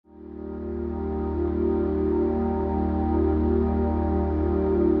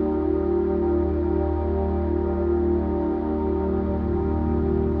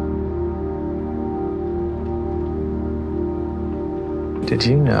Did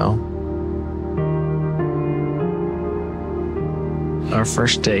you know our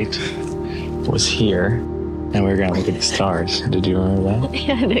first date was here and we were going to look at the stars? Did you remember that?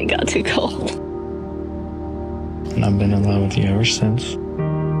 Yeah, and it got too cold. And I've been in love with you ever since.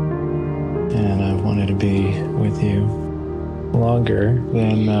 And I've wanted to be with you longer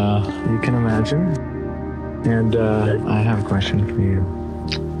than you can imagine. And I have a question for you.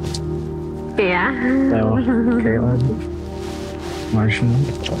 Yeah. So, Kaitlyn, Marshall,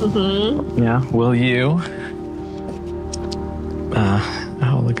 yeah, will you,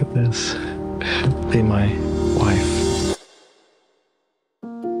 oh, look at this, be my wife?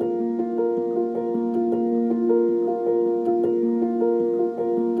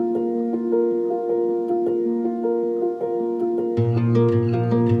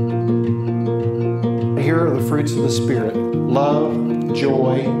 Here are the fruits of the Spirit: love,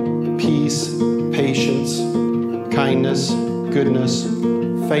 joy, peace, patience, kindness, goodness,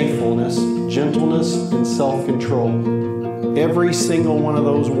 faithfulness, gentleness, and self-control. Every single one of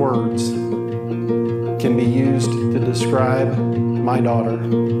those words can be used to describe my daughter.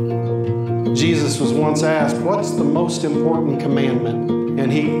 Jesus was once asked, "What's the most important commandment?"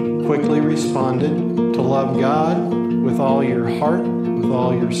 And he quickly responded, "To love God with all your heart, with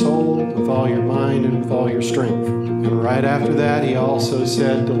all your soul, with all your mind, and with all your strength." And right after that, he also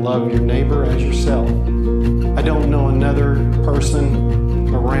said to love your neighbor as yourself. I don't know another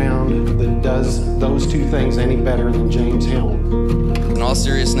person around that does those two things any better than James Helm. In all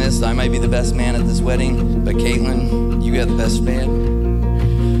seriousness, I might be the best man at this wedding, but Kaitlyn, you got the best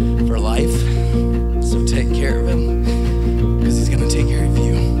man for life. So take care of him, because he's gonna take care of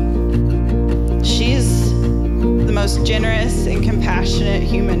you. She's the most generous and compassionate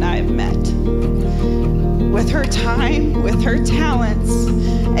human I've met. With her time, with her talents,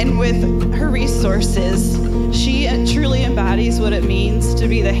 and with her resources, she truly embodies what it means to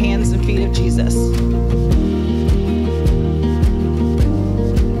be the hands and feet of Jesus.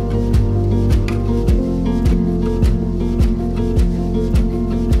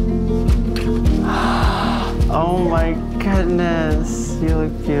 Oh my goodness, you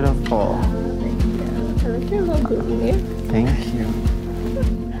look beautiful. Thank you.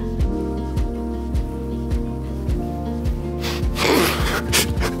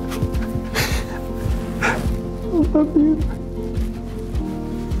 I love you.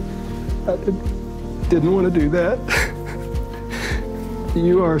 I didn't want to do that.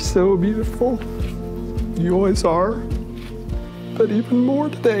 You are so beautiful. You always are, but even more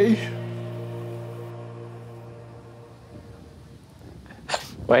today.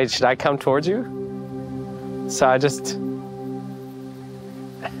 Wait, should I come towards you? So I just...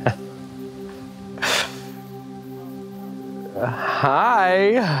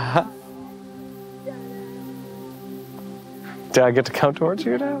 Hi. Do I get to come towards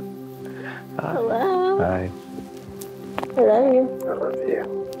you now? Hello. Hi. I love you. I love you.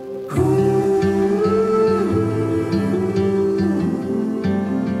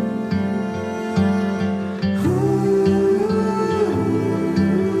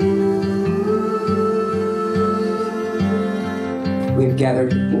 We've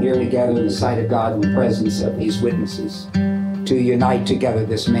gathered here together in the sight of God in the presence of these witnesses to unite together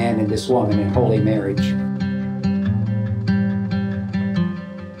this man and this woman in holy marriage.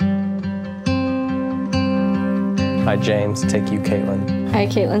 I, James, take you, Kaitlyn, I,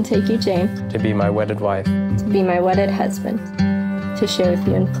 Kaitlyn, take you, James, to be my wedded wife, to be my wedded husband, to share with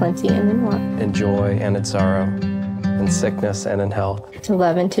you in plenty and in want, in joy and in sorrow, in sickness and in health, to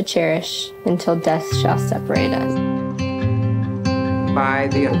love and to cherish until death shall separate us. By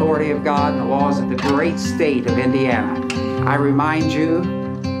the authority of God and the laws of the great state of Indiana, I remind you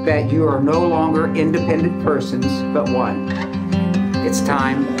that you are no longer independent persons, but one. It's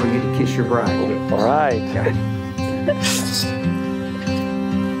time for you to kiss your bride. All right.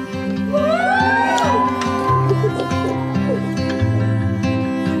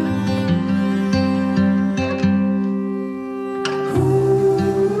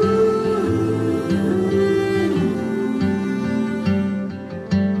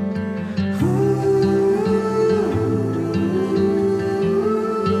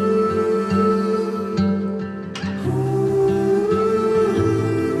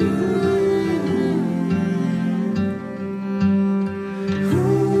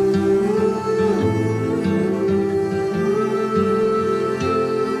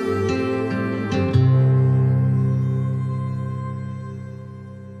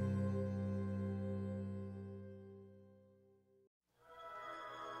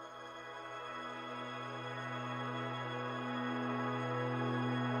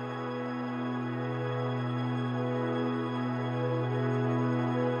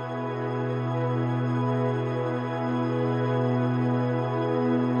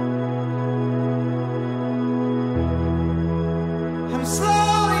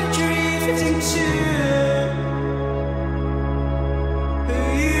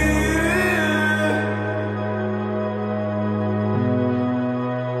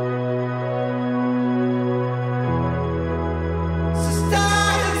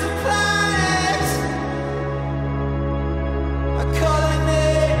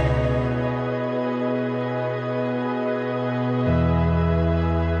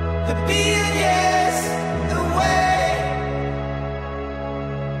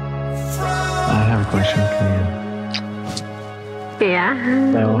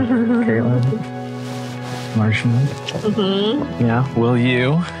 So, Kaitlyn, Marshall, yeah, will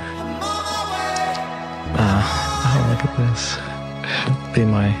you, oh, look at this, be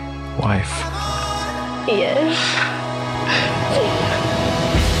my wife? Yes.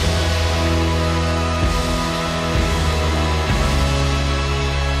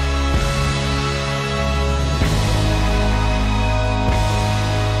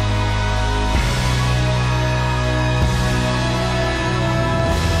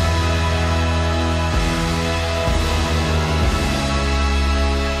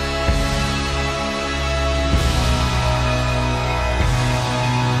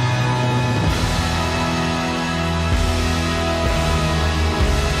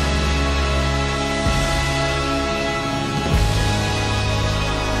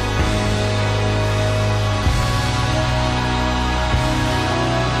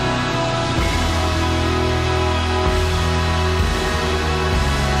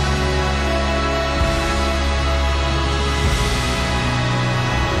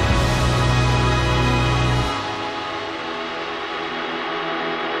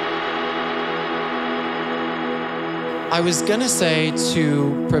 I was gonna say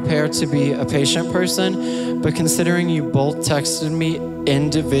to prepare to be a patient person, but considering you both texted me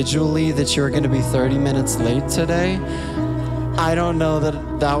individually that you were gonna be 30 minutes late today, I don't know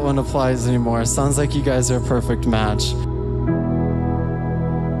that that one applies anymore. Sounds like you guys are a perfect match.